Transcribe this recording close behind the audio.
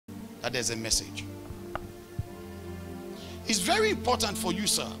that there's a message. It's very important for you,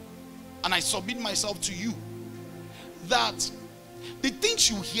 sir, and I submit myself to you, that the things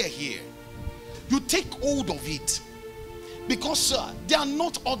you hear here, you take hold of it. Because, sir, they are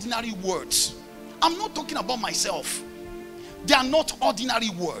not ordinary words. I'm not talking about myself. They are not ordinary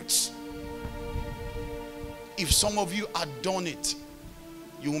words. If some of you had done it,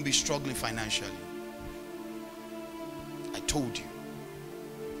 you won't be struggling financially. I told you.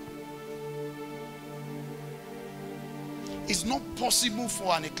 It's not possible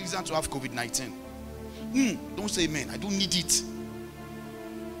for an ecclesian to have COVID-19. Don't say amen. I don't need it.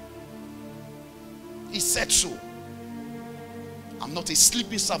 He said so. I'm not a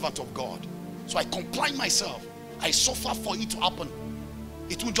sleeping servant of God. So I comply myself. I suffer for it to happen.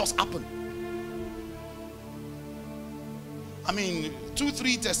 It will just happen. I mean,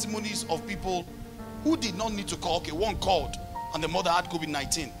 2-3 testimonies of people who did not need to call. Okay, one called and the mother had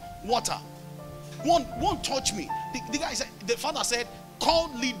COVID-19. Water. One touched me. The guy said, the father said,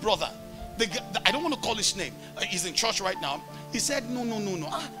 call lead brother. I don't want to call his name. He's in church right now. He said, no.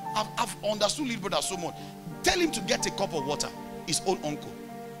 I've understood lead brother so much. Tell him to get a cup of water. His own uncle.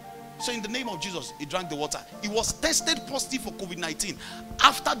 So in the name of Jesus, he drank the water. He was tested positive for COVID-19.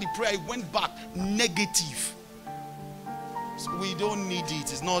 After the prayer, he went back negative. So we don't need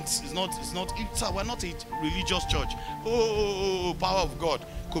it. We're not a religious church. Oh, power of God.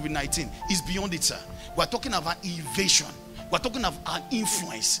 COVID-19 is beyond it, sir. We're talking of an invasion. We're talking of an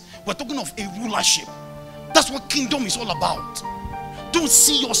influence. We're talking of a rulership. That's what kingdom is all about. Don't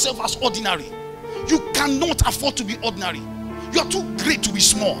see yourself as ordinary. You cannot afford to be ordinary. You are too great to be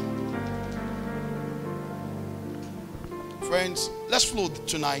small. Friends, let's flow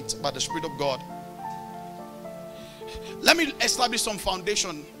tonight by the Spirit of God. Let me establish some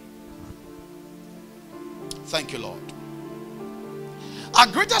foundation. Thank you, Lord. Our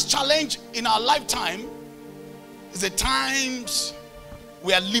greatest challenge in our lifetime is the times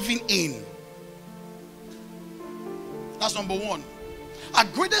we are living in. That's number one. Our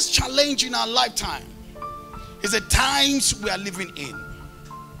greatest challenge in our lifetime is the times we are living in.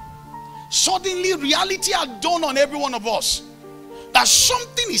 Suddenly, reality has dawned on every one of us that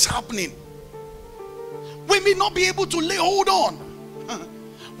something is happening. We may not be able to lay hold on.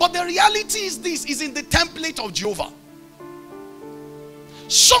 But the reality is this, is in the template of Jehovah.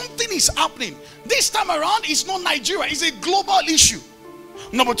 Something is happening. This time around, it's not Nigeria. It's a global issue.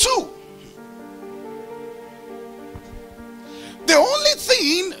 Number two, the only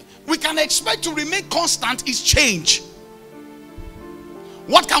thing we can expect to remain constant is change.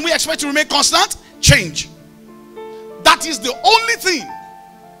 What can we expect to remain constant? Change. That is the only thing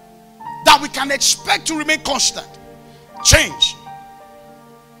that we can expect to remain constant. Change.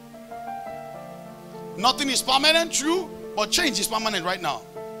 Nothing is permanent, true, but change is permanent right now.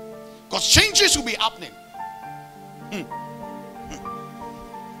 Because changes will be happening.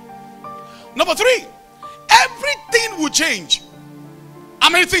 Number three, everything will change. How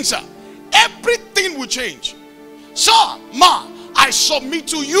many things, sir? Everything will change. Sir, ma, I submit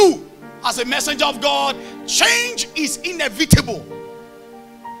to you as a messenger of God, change is inevitable.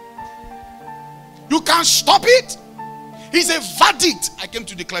 You can't stop it. It's a verdict I came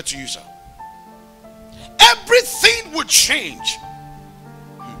to declare to you, sir. Everything will change.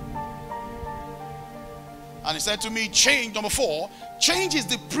 And he said to me, change, number four, change is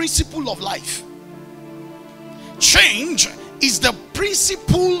the principle of life. Change is the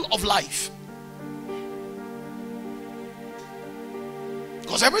principle of life.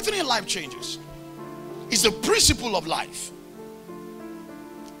 Because everything in life changes. It's the principle of life.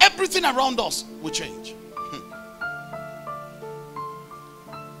 Everything around us will change.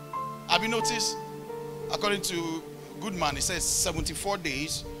 Have you noticed? According to Goodman, it says 74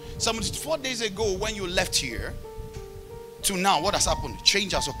 days. 74 days ago when you left here to now, what has happened?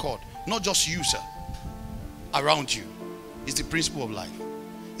 Change has occurred. Not just you, sir. Around you. It's the principle of life.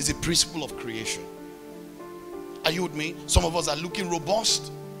 It's the principle of creation. Are you with me? Some of us are looking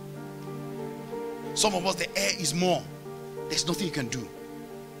robust. Some of us, the air is more. There's nothing you can do.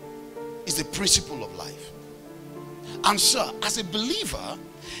 It's the principle of life. And sir, as a believer,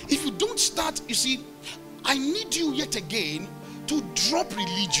 if you don't start, you see, I need you yet again to drop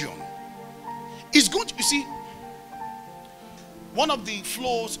religion. It's going to, you see, one of the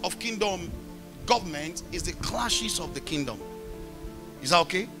flaws of kingdom government is the clashes of the kingdom. Is that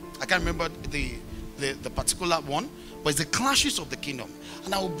okay? I can't remember the particular one, but it's the clashes of the kingdom.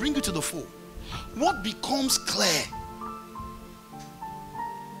 And I will bring you to the fore. What becomes clear?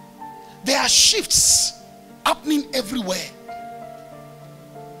 There are shifts happening everywhere.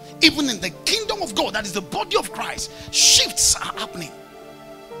 Even in the kingdom of God, that is the body of Christ, shifts are happening.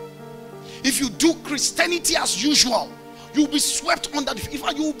 If you do Christianity as usual, you will be swept under the, in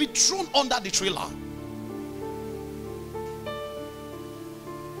fact, you will be thrown under the trailer.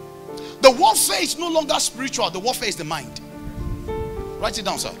 The warfare is no longer spiritual. The warfare is the mind. Write it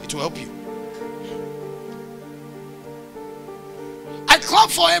down, sir. It will help you. I clap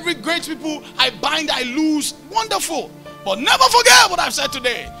for every great people. I bind, I lose. Wonderful. But never forget what I've said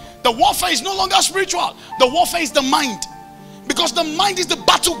today. The warfare is no longer spiritual. The warfare is the mind. Because the mind is the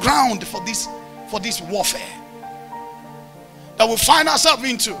battleground for this warfare that we find ourselves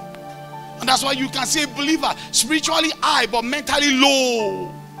into. And that's why you can see a believer spiritually high but mentally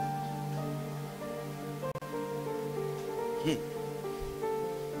low.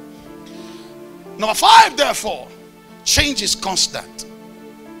 Number 5, therefore, change is constant.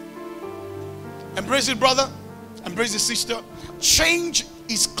 Embrace it, brother. Embrace it, sister. Change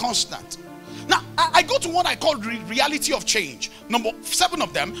is constant. Now, I go to what I call reality of change. 7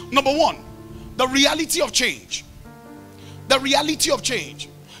 of them. Number 1, the reality of change. The reality of change.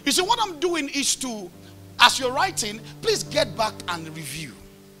 You see, what I'm doing is to, as you're writing, please get back and review.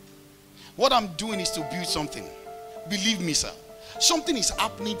 What I'm doing is to build something. Believe me, sir. Something is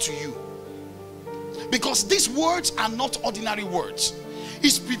happening to you. Because these words are not ordinary words.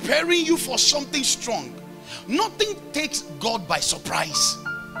 It's preparing you for something strong. Nothing takes God by surprise.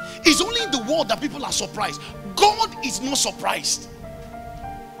 It's only in the world that people are surprised. God is not surprised.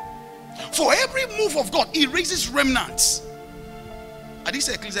 For every move of God, He raises remnants. At this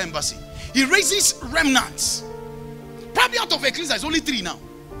Ecclesia Embassy, He raises remnants. Probably out of Ecclesia, it's only 3 now.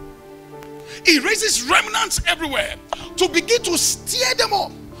 He raises remnants everywhere to begin to steer them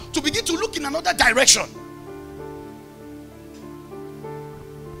up, to begin to look in another direction.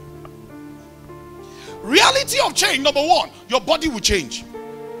 Reality of change. Number 1, your body will change.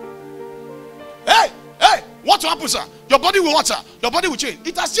 Hey, what will happen, sir? Your body will what, sir? Your body will change.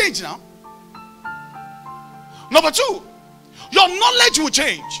 It has changed now. Number 2, your knowledge will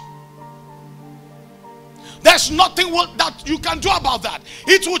change. There's nothing that you can do about that.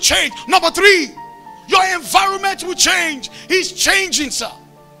 It will change. Number 3, your environment will change. It's changing, sir.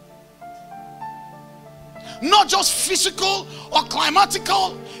 Not just physical or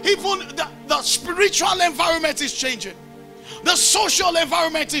climatical, even the spiritual environment is changing. The social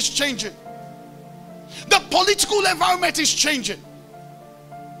environment is changing. The political environment is changing.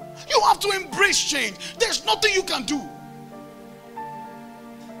 You have to embrace change. There's nothing you can do.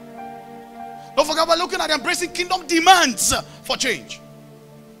 Don't forget about looking at embracing kingdom demands for change.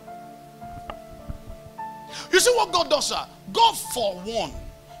 You see what God does, sir? God forewarn,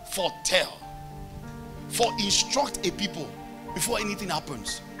 foretell, for instruct a people before anything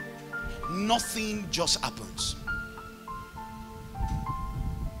happens. Nothing just happens.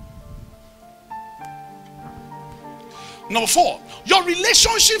 Number 4, your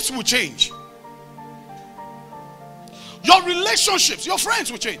relationships will change. Your relationships, your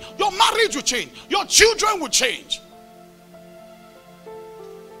friends will change. Your marriage will change. Your children will change.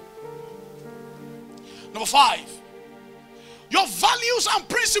 Number 5, your values and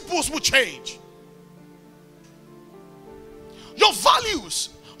principles will change. Your values,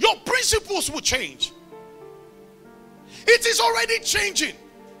 your principles will change. It is already changing.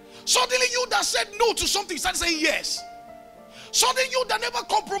 Suddenly you that said no to something started saying yes. Suddenly you that never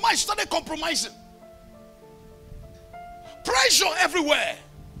compromised started compromising. Pressure everywhere.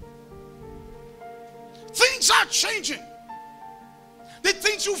 Things are changing. The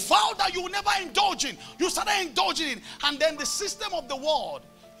things you vowed that you will never indulge in, you started indulging in. And then the system of the world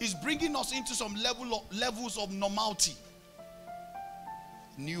is bringing us into some levels of normality.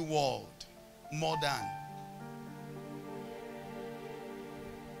 New world, modern.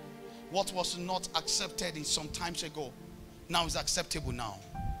 What was not accepted in some times ago, now is acceptable now.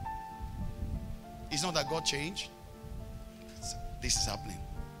 It's not that God changed. This is happening.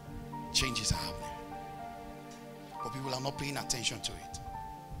 Changes are happening. But people are not paying attention to it.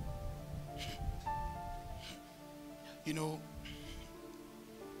 You know,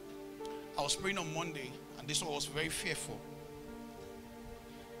 I was praying on Monday, and this one was very fearful.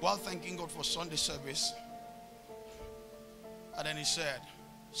 While thanking God for Sunday service, and then he said,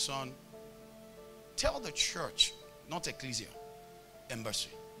 son, tell the church, not ecclesia, embassy,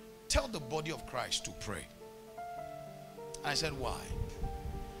 tell the body of Christ to pray. And I said, why?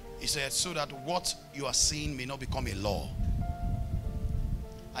 He said, so that what you are seeing may not become a law.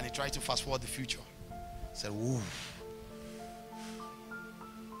 And he tried to fast forward the future. He said, woof.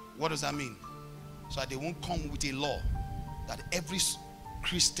 What does that mean? So that they won't come with a law that every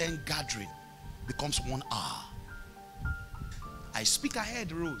Christian gathering becomes 1 hour. I speak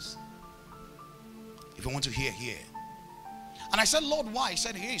ahead, Rose. If you want to hear, hear. And I said, Lord, why? He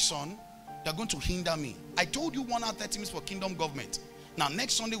said, hey, son, They're going to hinder me. I told you 1 hour 30 minutes for kingdom government. Now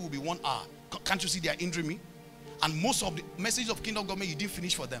next Sunday will be 1 hour. Can't you see they are hindering me? And most of the messages of kingdom government you didn't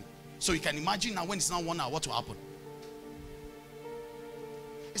finish for them. So you can imagine now when it's now 1 hour, what will happen?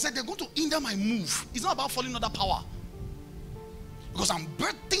 It's like they're going to hinder my move. It's not about falling under power. Because I'm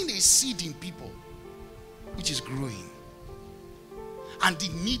birthing a seed in people which is growing. And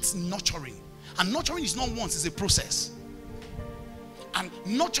it needs nurturing. And nurturing is not once, it's a process. And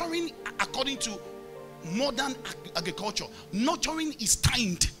nurturing, according to modern agriculture, nurturing is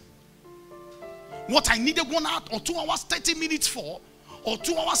timed. What I needed 1 hour or 2 hours, 30 minutes for, or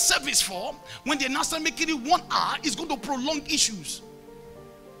 2 hours service for, when they now start making it 1 hour, is going to prolong issues.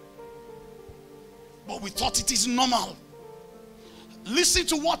 But we thought it is normal. Listen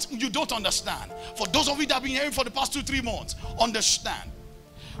to what you don't understand. For those of you that have been hearing for the past 2-3 months, understand.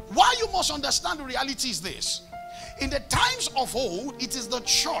 Why you must understand the reality is this. In the times of old, it is the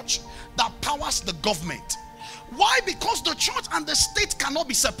church that powers the government. Why? Because the church and the state cannot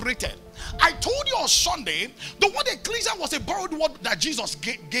be separated. I told you on Sunday, the word ecclesia was a borrowed word that Jesus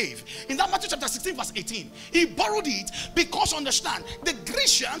gave. In that Matthew chapter 16 verse 18, he borrowed it because, understand, the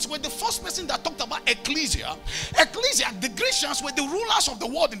Grecians were the first person that talked about ecclesia. Ecclesia, the Grecians were the rulers of the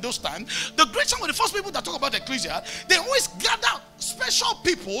world in those times. The Grecians were the first people that talk about ecclesia. They always gather special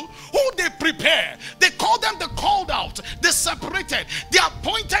people who they prepare. They call them the called out, the separated, the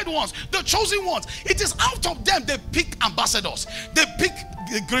appointed ones, the chosen ones. It is out of them they pick ambassadors. They pick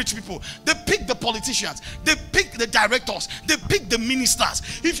the great people. They pick the politicians. They pick the directors. They pick the ministers.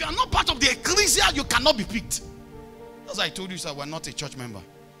 If you are not part of the ecclesia, you cannot be picked. As I told you, sir, we're not a church member.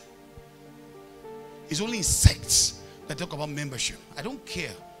 It's only in sects that talk about membership. I don't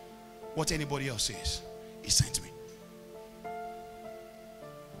care what anybody else says. He sent me.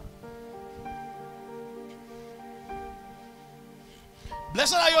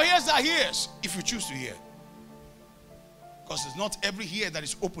 Blessed are your ears that hears, if you choose to hear. Because it's not every ear that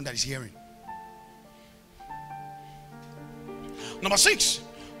is open that is hearing. Number 6,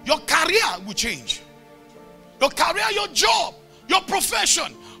 your career will change. Your career, your job, your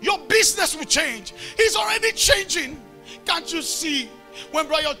profession, your business will change. It's already changing. Can't you see? When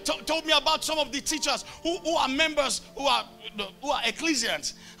Brian told me about some of the teachers who are members, who are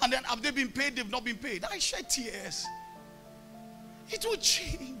ecclesians, and then have they been paid, they've not been paid, I shed tears. It will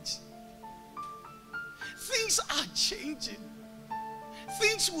change. Things are changing.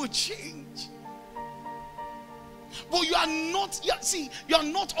 Things will change. But you are not, you are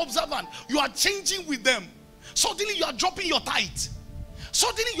not observant. You are changing with them. Suddenly you are dropping your tithe.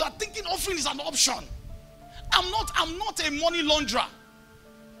 Suddenly you are thinking offering is an option. I'm not a money launderer.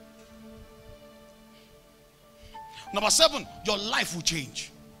 Number 7, your life will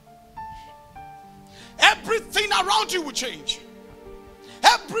change. Everything around you will change.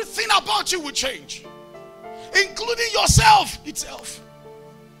 Everything about you will change, including yourself itself.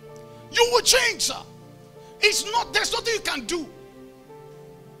 You will change, sir. There's nothing you can do.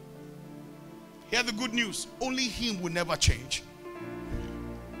 Hear the good news. Only him will never change.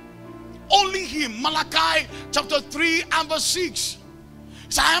 Only him. Malachi chapter 3 and verse 6.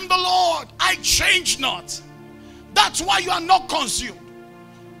 It says, I am the Lord, I change not. That's why you are not consumed.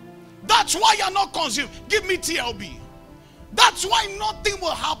 That's why you are not consumed. Give me TLB. That's why nothing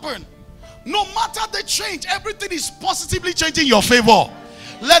will happen. No matter the change, everything is positively changing your favor.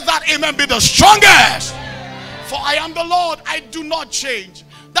 Let that amen be the strongest. For I am the Lord, I do not change.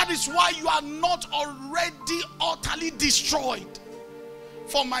 That is why you are not already utterly destroyed.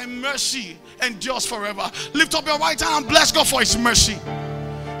 For my mercy endures forever. Lift up your right hand and bless God for his mercy.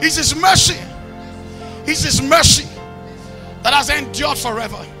 It's his mercy. It's his mercy that has endured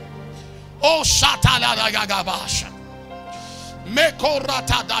forever. Oh, shatalagagabasha.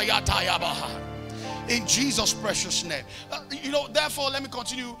 In Jesus' precious name. Therefore, let me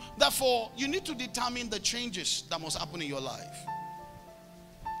continue. Therefore, you need to determine the changes that must happen in your life.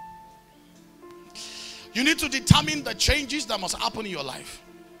 You need to determine the changes that must happen in your life.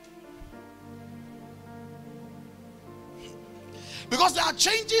 Because there are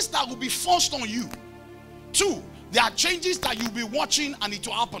changes that will be forced on you. 2, there are changes that you'll be watching and it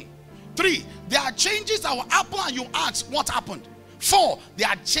will happen. 3, there are changes that will happen and you ask what happened. 4, there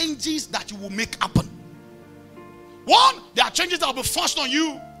are changes that you will make happen. 1, there are changes that will be forced on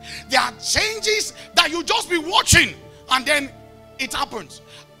you. There are changes that you just be watching and then it happens.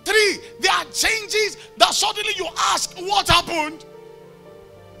 3, there are changes that suddenly you ask what happened.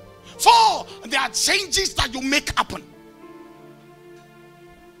 4, there are changes that you make happen.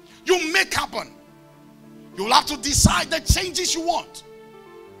 You make happen. You will have to decide the changes you want.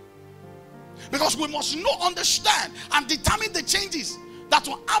 Because we must know, understand, and determine the changes that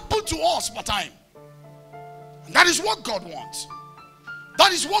will happen to us per time. And that is what God wants.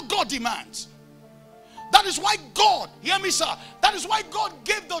 That is what God demands. That is why God, hear me sir, that is why God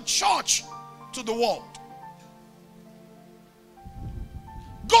gave the church to the world.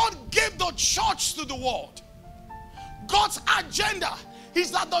 God gave the church to the world. God's agenda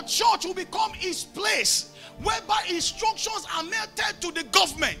is that the church will become his place whereby instructions are meted to the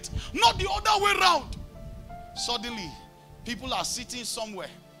government, not the other way around. Suddenly, people are sitting somewhere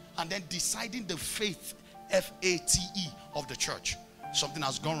and then deciding the faith, F-A-T-E, of the church. Something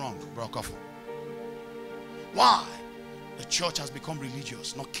has gone wrong, Bro Kofu. Why? The church has become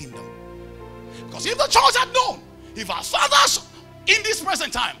religious, not kingdom. Because if the church had known, if our fathers in this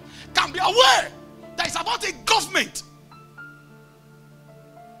present time can be aware that it's about a government,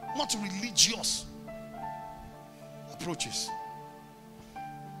 not religious approaches.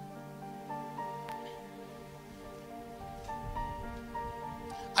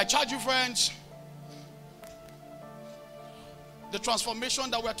 I charge you, friends, the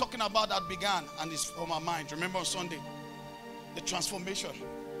transformation that we're talking about that began and is from our mind. Remember on Sunday, the transformation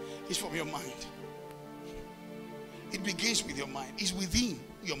is from your mind. It begins with your mind. It's within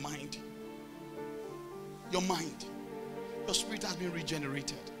your mind. Your mind. Your spirit has been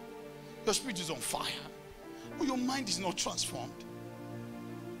regenerated. Your spirit is on fire. But your mind is not transformed.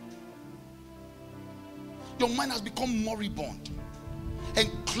 Your mind has become moribund and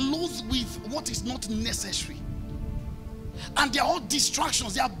clothed with what is not necessary. And they are all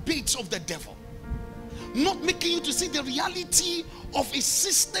distractions. They are baits of the devil. Not making you to see the reality of a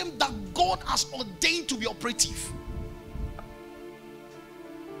system that God has ordained to be operative.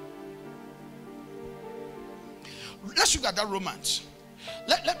 Let's look at that Romans.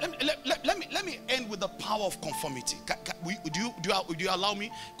 Let me end with the power of conformity. Do you allow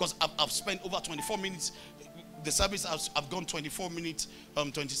me? Because I've spent over 24 minutes. The service I've gone 24 minutes,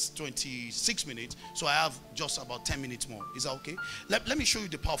 26 minutes. So I have just about 10 minutes more. Is that okay? Let me show you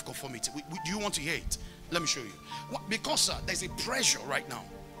the power of conformity. Do you want to hear it? Let me show you. Because there's a pressure right now.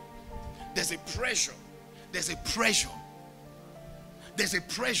 There's a pressure. There's a pressure. There's a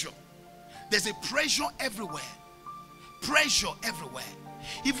pressure. There's a pressure everywhere. Pressure everywhere.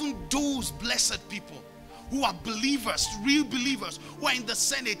 Even those blessed people who are believers, real believers, who are in the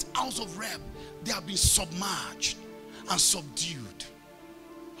Senate, House of Rep, they have been submerged and subdued.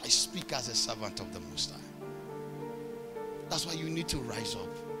 I speak as a servant of the Most High. That's why you need to rise up.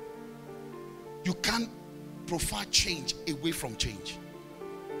 You can't prefer change away from change.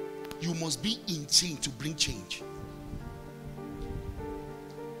 You must be in change to bring change.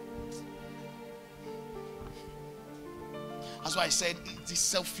 That's why I said this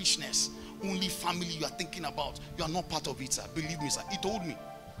selfishness, only family you are thinking about, you are not part of it, sir. Believe me, sir. He told me.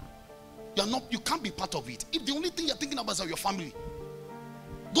 You can't be part of it. If the only thing you're thinking about is your family.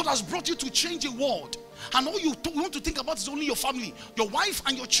 God has brought you to change a world. And all you want to think about is only your family, your wife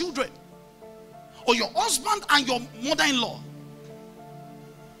and your children. Or your husband and your mother-in-law.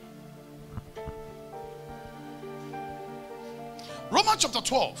 Romans chapter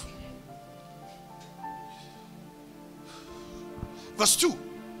 12. Verse 2.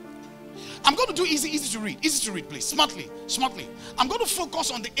 I'm going to do easy to read. Easy to read, please. Smartly. I'm going to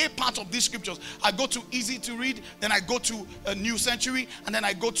focus on the A part of these scriptures. I go to easy to read, then I go to a New Century, and then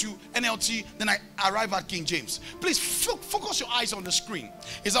I go to NLT, then I arrive at King James. Please focus your eyes on the screen.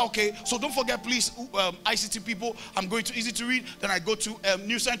 Is that okay? So don't forget, please, ICT people, I'm going to easy to read, then I go to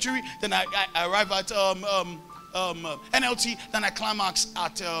New Century, then I arrive at NLT, then I climax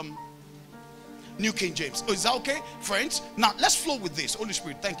at New King James. Oh, is that okay, friends? Now let's flow with this. Holy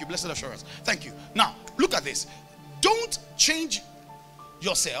Spirit, thank you. Blessed assurance. Thank you. Now look at this. Don't change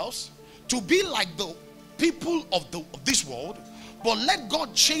yourselves to be like the people of this world, but let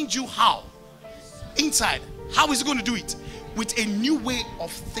God change you. How? Inside. How is he going to do it? With a new way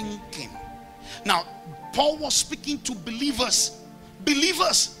of thinking. Now Paul was speaking to believers.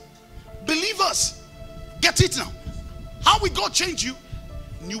 Believers. Get it now. How will God change you?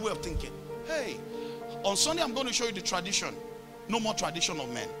 New way of thinking. Hey, on Sunday I'm going to show you the tradition. No more tradition of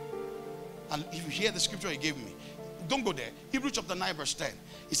men. And if you hear the scripture he gave me, don't go there. Hebrews chapter 9 verse 10.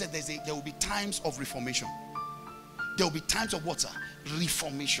 He said there will be times of reformation. There will be times of what?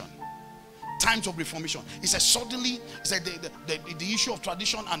 Reformation. Times of reformation. He said suddenly, he said the issue of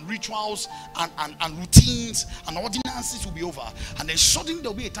tradition and rituals and routines and ordinances will be over. And then suddenly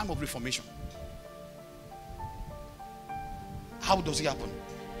there will be a time of reformation. How does it happen?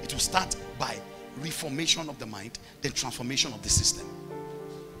 It will start by reformation of the mind, then transformation of the system.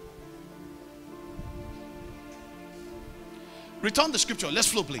 Return the scripture. Let's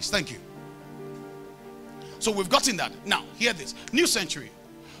flow, please. Thank you. So we've gotten that. Now, hear this. New century.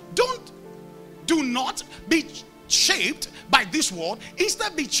 Do not be shaped by this world.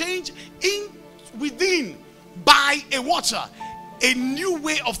 Instead, be changed within by a water, a new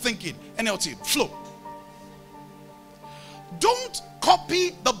way of thinking. NLT, flow. Don't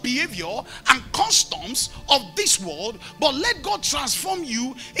copy the behavior and customs of this world, but let God transform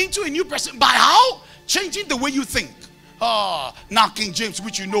you into a new person. By how? Changing the way you think. Now King James,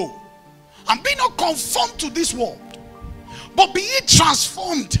 which you know. And be not conformed to this world, but be ye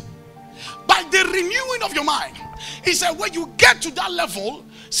transformed by the renewing of your mind. He said, when you get to that level,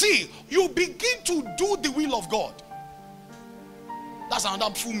 see, you begin to do the will of God. That's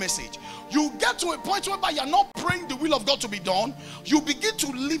another full message. You get to a point whereby you're not praying the will of God to be done. You begin to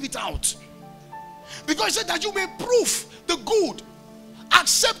live it out. Because he said that you may prove the good,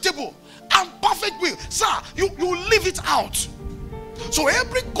 acceptable, and perfect will. Sir, you live it out. So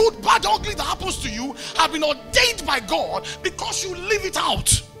every good, bad, ugly that happens to you have been ordained by God because you live it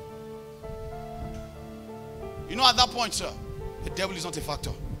out. You know, at that point, sir, the devil is not a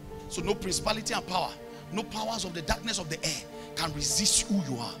factor. So no principality and power, no powers of the darkness of the air can resist who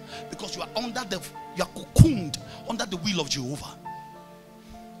you are, because you are cocooned under the will of Jehovah.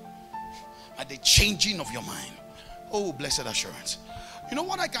 At the changing of your mind. Oh, blessed assurance. You know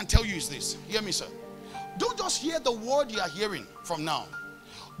what I can tell you is this. Hear me, sir. Don't just hear the word you are hearing from now.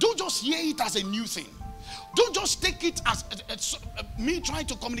 Don't just hear it as a new thing. Don't just take it as me trying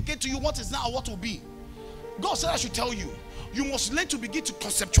to communicate to you what is now or what will be. God said I should tell you, you must learn to begin to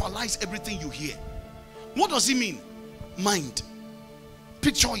conceptualize everything you hear. What does it mean? Mind.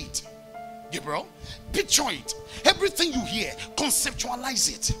 Picture it. Gabriel, picture it. Everything you hear, conceptualize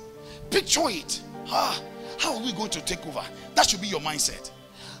it. Picture it. How are we going to take over? That should be your mindset.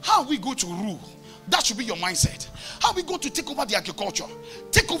 How are we going to rule? That should be your mindset. How are we going to take over the agriculture?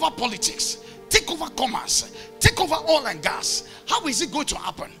 Take over politics. Take over commerce. Take over oil and gas. How is it going to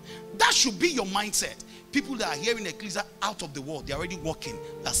happen? That should be your mindset. People that are here in Ecclesia out of the world, they're already working.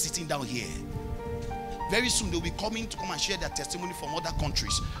 They're sitting down here. Very soon they'll be coming to come and share their testimony from other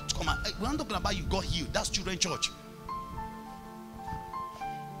countries. To come and, we're not talking about you got healed. That's children church.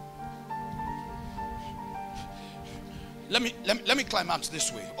 Let me climax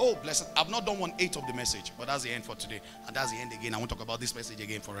this way. Oh, blessed. I've not done 1/8 of the message, but that's the end for today. And that's the end again. I won't talk about this message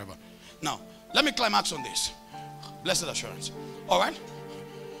again forever. Now, let me climax on this. Blessed assurance. All right.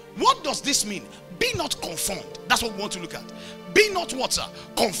 What does this mean? Be not conformed. That's what we want to look at. Be not what, sir?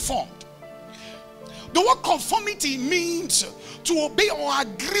 Conformed. The word conformity means to obey or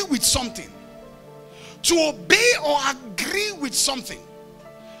agree with something. To obey or agree with something.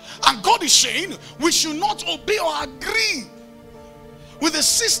 And God is saying we should not obey or agree with the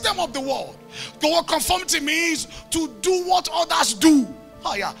system of the world. The word conformity means to do what others do.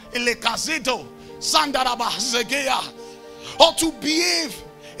 Or to behave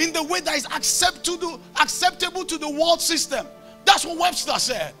in the way that is acceptable to the world system. That's what Webster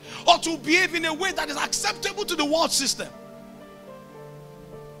said. Or to behave in a way that is acceptable to the world system.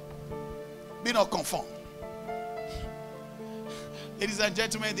 Be not conformed. Ladies and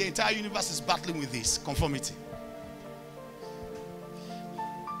gentlemen, the entire universe is battling with this conformity.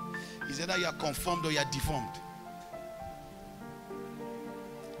 It's either you are conformed or you are deformed.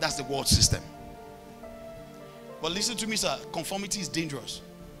 That's the world system. But listen to me, sir. Conformity is dangerous.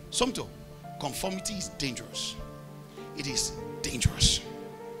 Somto, conformity is dangerous. It is dangerous.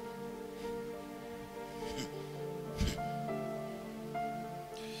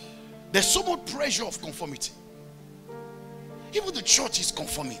 There's so much pressure of conformity. Even the church is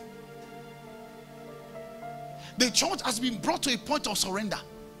conforming. The church has been brought to a point of surrender.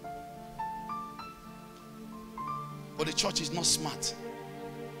 But the church is not smart.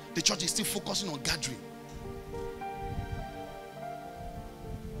 The church is still focusing on gathering.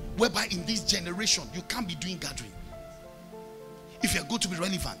 Whereby in this generation, you can't be doing gathering. If you're going to be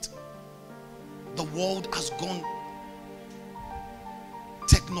relevant, the world has gone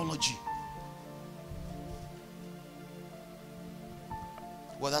technology.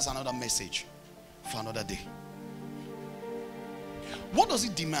 Well, that's another message for another day. What does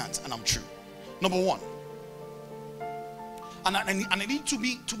it demand? And I'm true. Number one, and I need to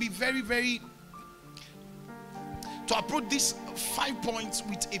be very, very, to approach these 5 points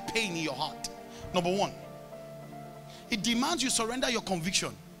with a pain in your heart. Number one, it demands you surrender your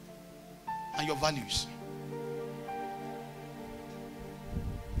conviction and your values.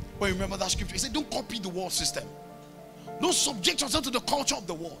 Well, remember that scripture. He said, don't copy the world system. Don't subject yourself to the culture of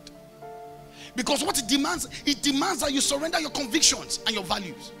the world. Because what it demands that you surrender your convictions and your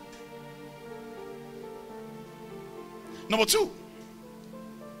values. Number two,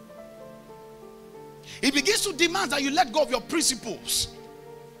 It begins to demand that you let go of your principles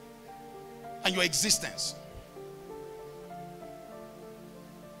and your existence.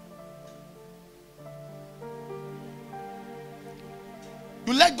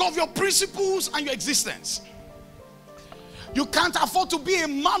 You let go of your principles and your existence. You can't afford to be a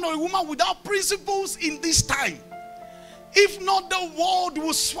man or a woman without principles in this time. If not, the world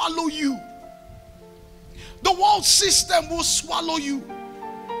will swallow you. The world system will swallow you.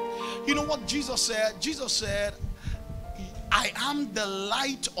 You know what Jesus said? Jesus said, I am the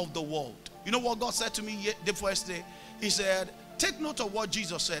light of the world. You know what God said to me the first day? He said, take note of what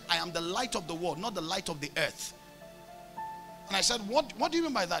Jesus said. I am the light of the world, not the light of the earth. And I said, what do you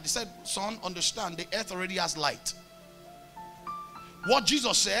mean by that? He said, son, understand, the earth already has light. What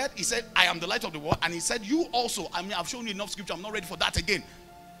Jesus said, he said, I am the light of the world. And he said, you also, I mean, I've shown you enough scripture. I'm not ready for that again.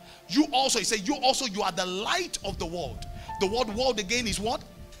 You also, he said, you also, you are the light of the world. The word world again is what?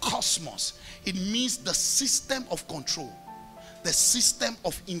 Cosmos. It means the system of control, the system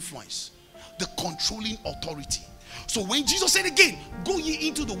of influence, the controlling authority. So when Jesus said again, go ye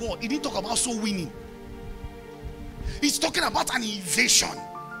into the world, he didn't talk about soul winning. He's talking about an invasion.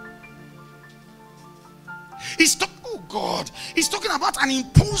 He's talking, oh God, he's talking about an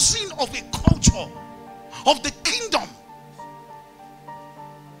imposing of a culture, of the kingdom.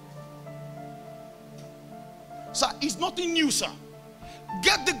 Sir, it's nothing new, sir.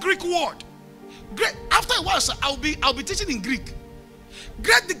 Get the Greek word. After a while, sir, I'll be teaching in Greek.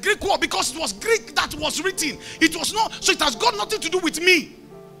 Get the Greek word, because it was Greek that was written. It was not, so it has got nothing to do with me.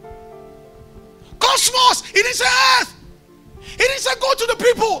 Cosmos, it is earth. It is a go to the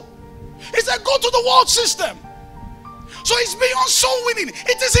people. It's a go to the world system. So it's beyond soul winning.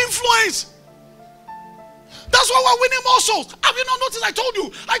 It is influence. That's why we're winning more souls. Have you not noticed? I told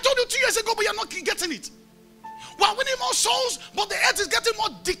you 2 years ago, but you're not getting it. We're winning more souls, but the earth is getting more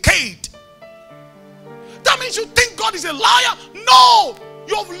decayed. That means you think God is a liar? No!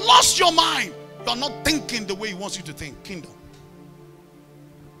 You have lost your mind. You're not thinking the way he wants you to think. Kingdom.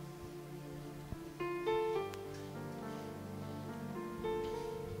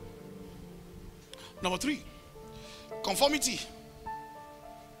 Number 3, conformity.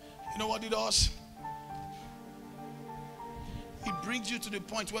 You know what it does? It brings you to the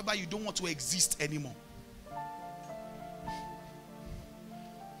point whereby you don't want to exist anymore.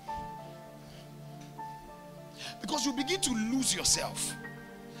 Because you begin to lose yourself.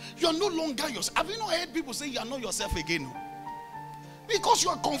 You are no longer yourself. Have you not heard people say you are not yourself again? No? Because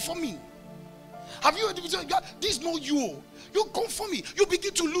you are conforming. Have you heard people say, this is not you? You're conforming. You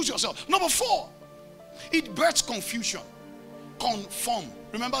begin to lose yourself. Number 4, it births confusion. Conform.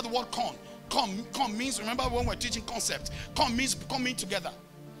 Remember the word con. Con means, remember when we're teaching concepts, con means coming together.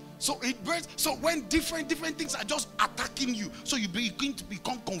 So it births, so when different things are just attacking you, so you begin to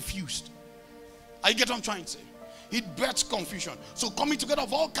become confused. I get what I'm trying to say. It births confusion. So coming together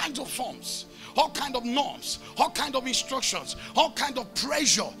of all kinds of forms, all kinds of norms, all kinds of instructions, all kinds of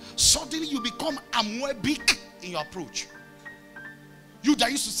pressure. Suddenly you become amoebic in your approach. You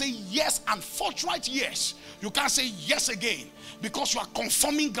that used to say yes and forthright yes, you can't say yes again because you are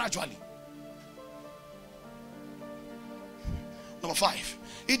conforming gradually. Number 5,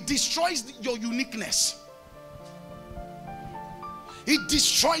 it destroys your uniqueness. It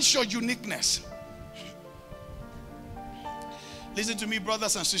destroys your uniqueness. Listen to me,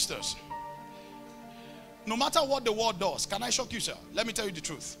 brothers and sisters. No matter what the world does, can I shock you, sir? Let me tell you the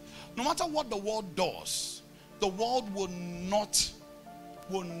truth. No matter what the world does, the world will not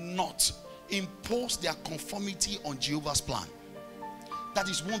impose their conformity on Jehovah's plan. That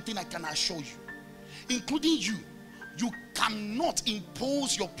is one thing I can assure you. Including you. You cannot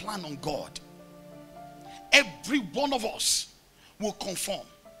impose your plan on God. Every one of us will conform.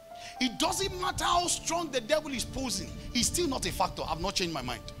 It doesn't matter how strong the devil is posing. He's still not a factor. I've not changed my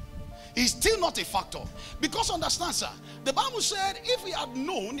mind. He's still not a factor. Because understand, sir, the Bible said if he had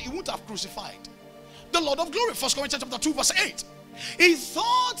known, he wouldn't have crucified the Lord of glory. 1 Corinthians chapter 2 verse 8. He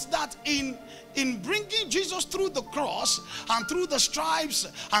thought that in bringing Jesus through the cross and through the stripes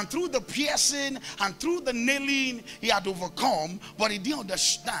and through the piercing and through the nailing, he had overcome, but he didn't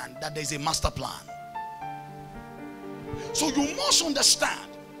understand that there's a master plan. So you must understand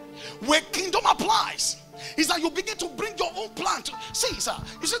where kingdom applies is that you begin to bring your own plan to, see, sir,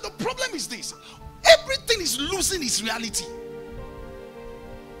 you see, the problem is this: everything is losing its reality.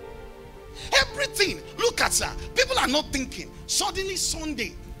 Everything. Look at, sir, people are not thinking. Suddenly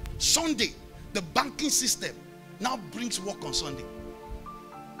Sunday, the banking system now brings work on Sunday.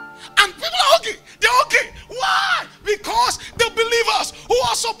 And people are okay. They're okay. Why? Because the believers who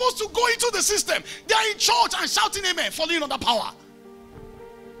are supposed to go into the system, they are in church and shouting amen, falling under power.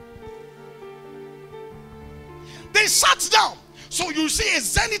 They sat down. So you see a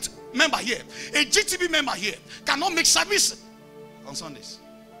Zenith member here, a GTB member here, cannot make service on Sundays.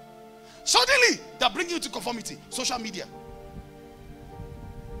 Suddenly, they're bringing you to conformity. Social media.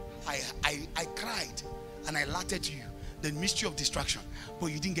 I cried and I alerted you the mystery of distraction, but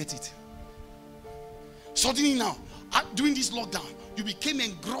you didn't get it. Suddenly now, during this lockdown, you became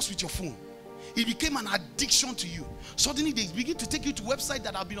engrossed with your phone. It became an addiction to you. Suddenly they begin to take you to websites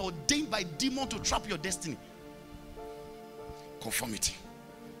that have been ordained by demon to trap your destiny. Conformity.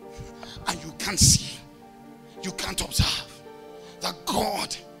 And you can't see, you can't observe that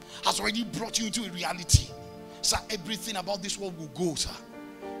God has already brought you into a reality. Sir, everything about this world will go, sir.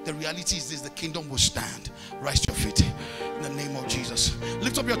 The reality is this: the kingdom will stand. Rise to your feet in the name of Jesus.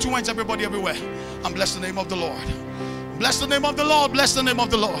 Lift up your two hands, everybody, everywhere, and bless the name of the Lord. Bless the name of the Lord. Bless the name of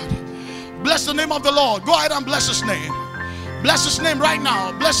the Lord. Bless the name of the Lord. Go ahead and bless his name. Bless his name right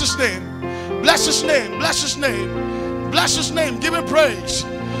now. Bless his name. Bless his name. Bless his name. Bless his name. Give him praise.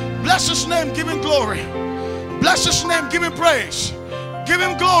 Bless his name. Give him glory. Bless his name. Give him praise. Give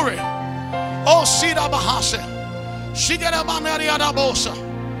him glory. Oh, Sida Bahase. Shigera Banariada Bosa.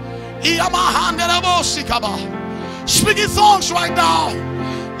 Speak in tongues right now.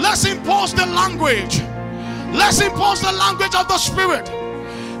 Let's impose the language. Let's impose the language of the Spirit.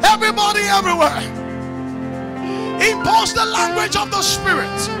 Everybody, everywhere. Impose the language of the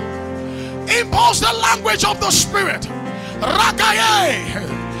Spirit. Impose the language of the Spirit. Rakaye.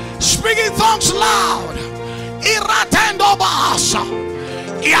 Speak in tongues loud. Iratendo bahasa.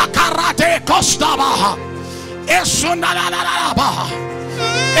 Iakarate kostabaha. Esunadadadabaha.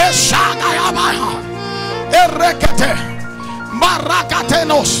 Eshagayabaya. Erekete.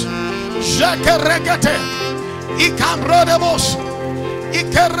 Marakatenos. Jekeregete. Ikamrodemos.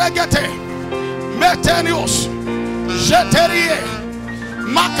 Ikeregete. Metenios. Jeterie.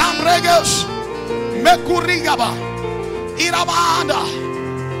 Makamregos. Mekurigaba. Irabanda.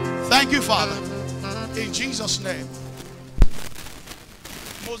 Thank you, Father. In Jesus' name.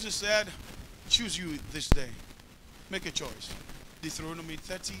 Moses said, choose you this day. Make a choice. Deuteronomy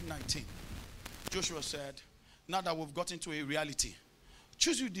 30:19. Joshua said, now that we've got into a reality,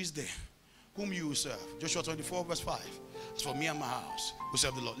 choose you this day whom you will serve. Joshua 24:5. As for me and my house, we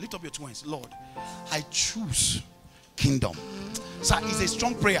serve the Lord. Lift up your two hands. Lord, I choose kingdom. Sir, it's a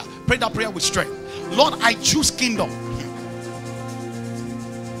strong prayer. Pray that prayer with strength. Lord, I choose kingdom.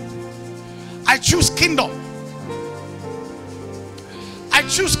 I choose kingdom. I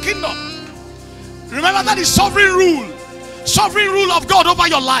choose kingdom. Remember that is sovereign rule. Sovereign rule of God over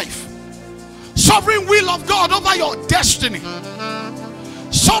your life. Sovereign will of God over your destiny.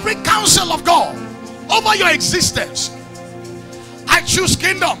 Sovereign counsel of God over your existence. I choose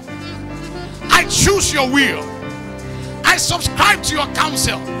kingdom. I choose your will. I subscribe to your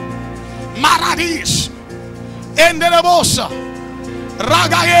counsel. Maradis. Enderebosa.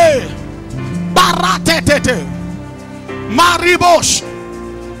 Ragaye. Baratetete. Maribos.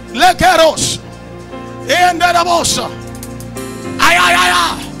 Lekeros. Enderebosa.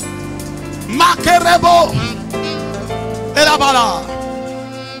 Ayayaya. Makerebo. Elabala.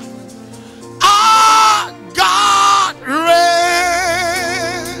 Our God reigns.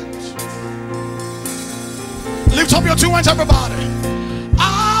 Lift up your two hands, everybody.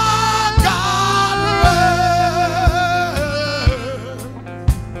 Our God reigns.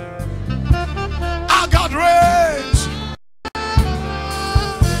 Our God reigns.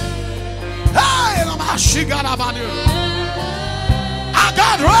 Hey, Lamashigarabanyu. Our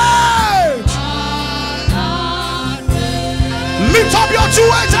God reigns. Lift up your two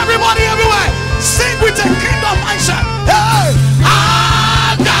hands, everybody, everywhere. Sing with a kingdom mindset. Hey,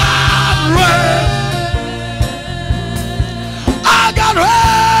 our God reigns. Our God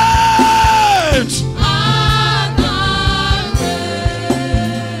reigns. Our God reigns.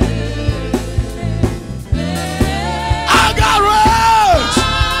 Our God reigns.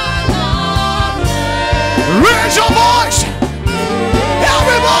 Raise your voice.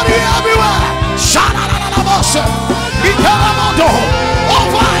 Everybody, everywhere. Shout-out-out-out-out.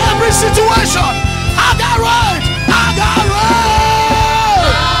 Over every situation. I got right. I got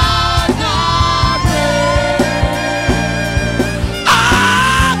right. I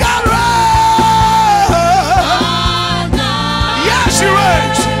got right. Yes, he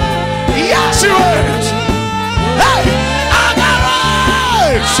reigns. Yes, he reigns. Hey, I got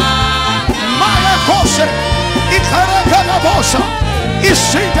right. Maya Kose. Ikarakanabosa.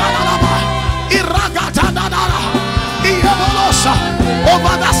 Isidanaba. Iragatanadara.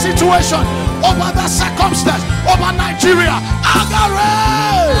 Over that situation, over that circumstance, over Nigeria, I got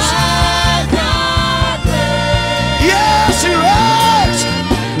raised. Yes, he raised.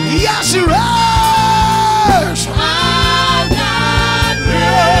 Yes, he raised.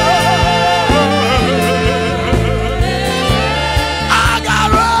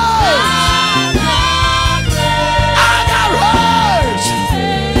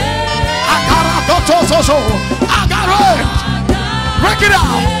 Take it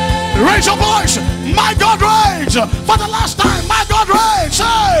out. Raise your voice. My God reigns. For the last time, my God reigns.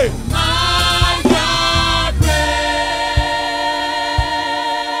 Say, My God reigns.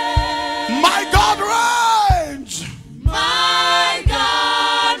 my God reigns. My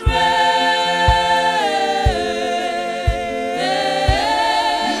God reigns.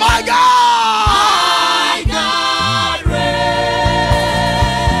 My God. My God reigns.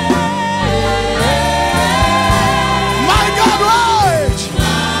 My God reigns.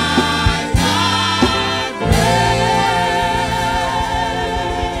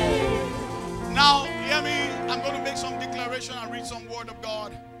 Now, hear me. I'm going to make some declaration and read some word of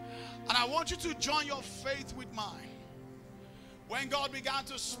God. And I want you to join your faith with mine. When God began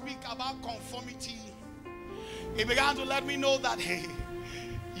to speak about conformity, He began to let me know that, hey,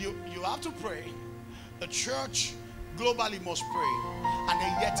 you have to pray. The church globally must pray. And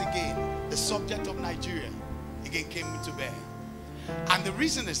then yet again, the subject of Nigeria again came into bear. And the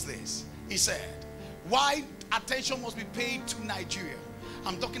reason is this. He said, why attention must be paid to Nigeria?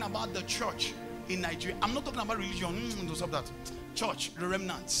 I'm talking about the church in Nigeria. I'm not talking about religion. That church, the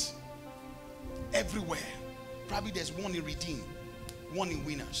remnants. Everywhere. Probably there's one in Redeem, one in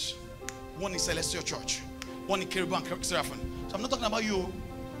Winners, one in Celestial Church, one in Cherubim and Seraphim. So I'm not talking about you.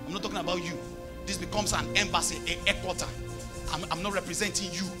 I'm not talking about you. This becomes an embassy, a headquarter. I'm not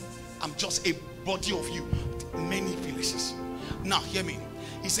representing you. I'm just a body of you. Many places. Now hear me.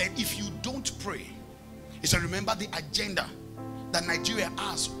 He said, if you don't pray, he said, remember the agenda that Nigeria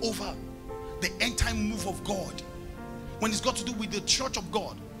has over the end time move of God. When it's got to do with the church of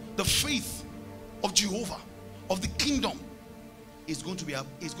God, the faith of Jehovah, of the kingdom, is going to be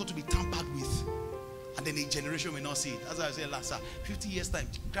tampered with. And then a generation will not see it. As I said last time, 50 years time,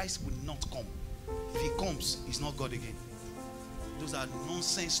 Christ will not come. If he comes, he's not God again. Those are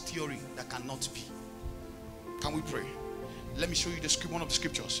nonsense theory that cannot be. Can we pray? Let me show you the script, one of the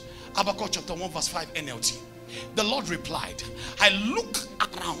scriptures. Habakkuk chapter 1 verse 5 NLT. The Lord replied, I look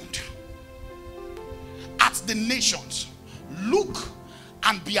around at the nations. Look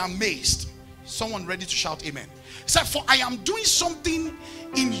and be amazed. Someone ready to shout amen. He said, for I am doing something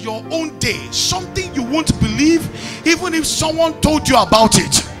in your own day, something you won't believe even if someone told you about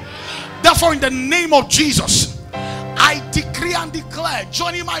it. Therefore, in the name of Jesus, I decree and declare,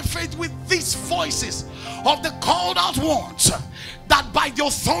 joining my faith with these voices of the called out ones, that by the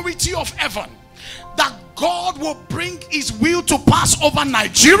authority of heaven, that God will bring his will to pass over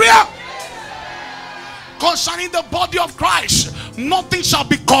Nigeria. Concerning the body of Christ, nothing shall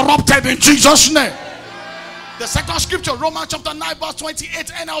be corrupted in Jesus' name. The second scripture, Romans chapter 9 verse 28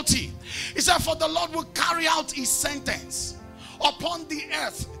 NLT. It said, for the Lord will carry out his sentence upon the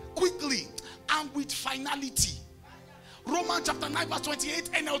earth quickly and with finality. Romans chapter 9 verse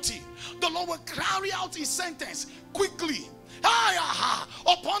 28 NLT. The Lord will carry out his sentence quickly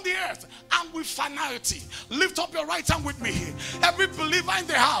upon the earth and with finality. Lift up your right hand with me. Every believer in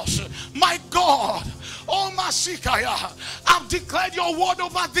the house, my God, oh Masikaya, I've declared your word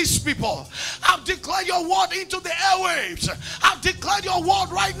over these people. I've declared your word into the airwaves. I've declared your word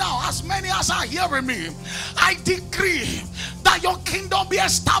right now. As many as are hearing me, I decree that your kingdom be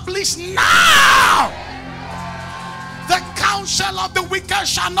established now. The counsel of the wicked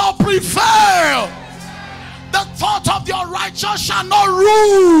shall not prevail. The thought of your righteous shall not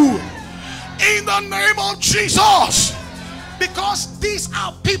rule. In the name of Jesus. Because these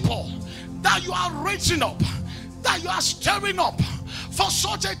are people that you are raising up, that you are stirring up for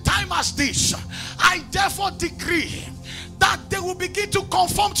such a time as this. I therefore decree that they will begin to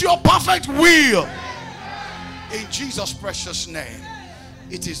conform to your perfect will. In Jesus' precious name,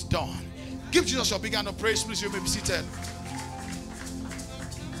 it is done. Give Jesus your big hand of praise, please. You may be seated.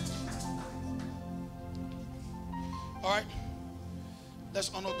 All right, let's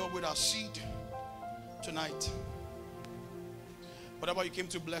honor God with our seed tonight. Whatever you came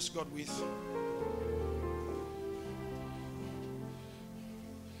to bless God with,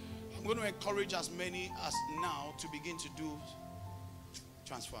 I'm going to encourage as many as now to begin to do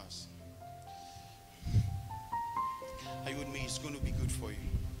transfers. Are you with me? It's going to be good for you.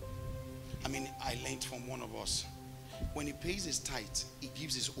 I mean, I learned from one of us. When he pays his tithe, he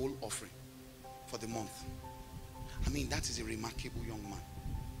gives his whole offering for the month. I mean, that is a remarkable young man.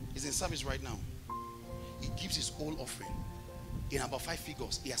 He's in service right now. He gives his whole offering. In about 5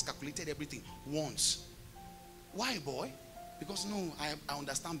 figures, he has calculated everything once. Why, boy? Because no, I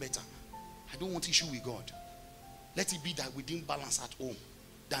understand better. I don't want issue with God. Let it be that we didn't balance at home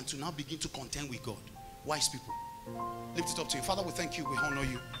than to now begin to contend with God. Wise people. Lift it up to you. Father, we thank you. We honor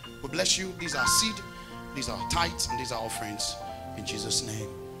you. We bless you. These are seed. These are tithes. And these are offerings. In Jesus' name,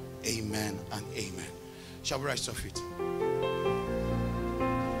 amen and amen. Shall we rise to our feet?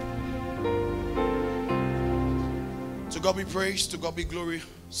 God be praise, to God be glory.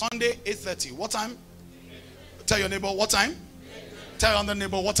 Sunday, 8:30. What time? Tell your neighbor what time. Tell your other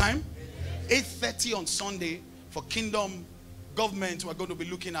neighbor what time. 8:30 on Sunday for Kingdom Government. We're going to be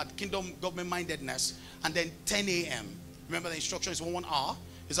looking at Kingdom Government Mindedness. And then 10 a.m. Remember the instruction is 1 hour.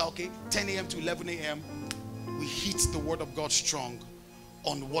 Is that okay? 10 a.m. to 11 a.m. We hit the word of God strong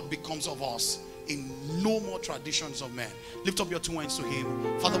on what becomes of us in no more traditions of men. Lift up your two hands to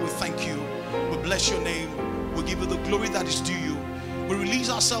him. Father, we thank you. We bless your name. We give you the glory that is due you. We release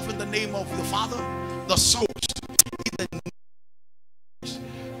ourselves in the name of the Father, the Son, in the name.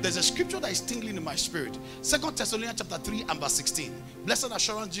 There's a scripture that is tingling in my spirit. 2 Thessalonians chapter 3 and verse 16. Blessed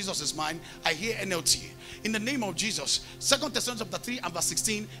assurance, Jesus is mine. I hear NLT. In the name of Jesus. 2 Thessalonians chapter 3 and verse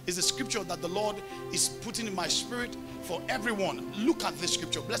 16 is the scripture that the Lord is putting in my spirit for everyone. Look at this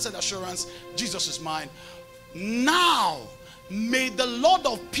scripture. Blessed assurance, Jesus is mine. Now may the Lord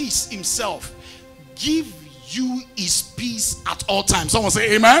of peace himself give you his peace at all times. Someone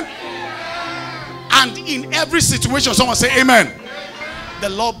say amen. And in every situation, someone say amen. The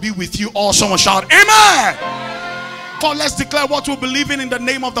Lord be with you all. Someone shout amen. For let's declare what we believe in the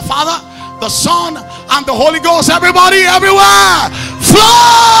name of the Father, the Son, and the Holy Ghost. Everybody, everywhere,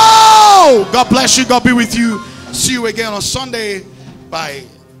 flow. God bless you. God be with you. See you again on Sunday by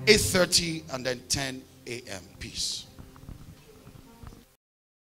 8:30 and then 10 a.m. Peace.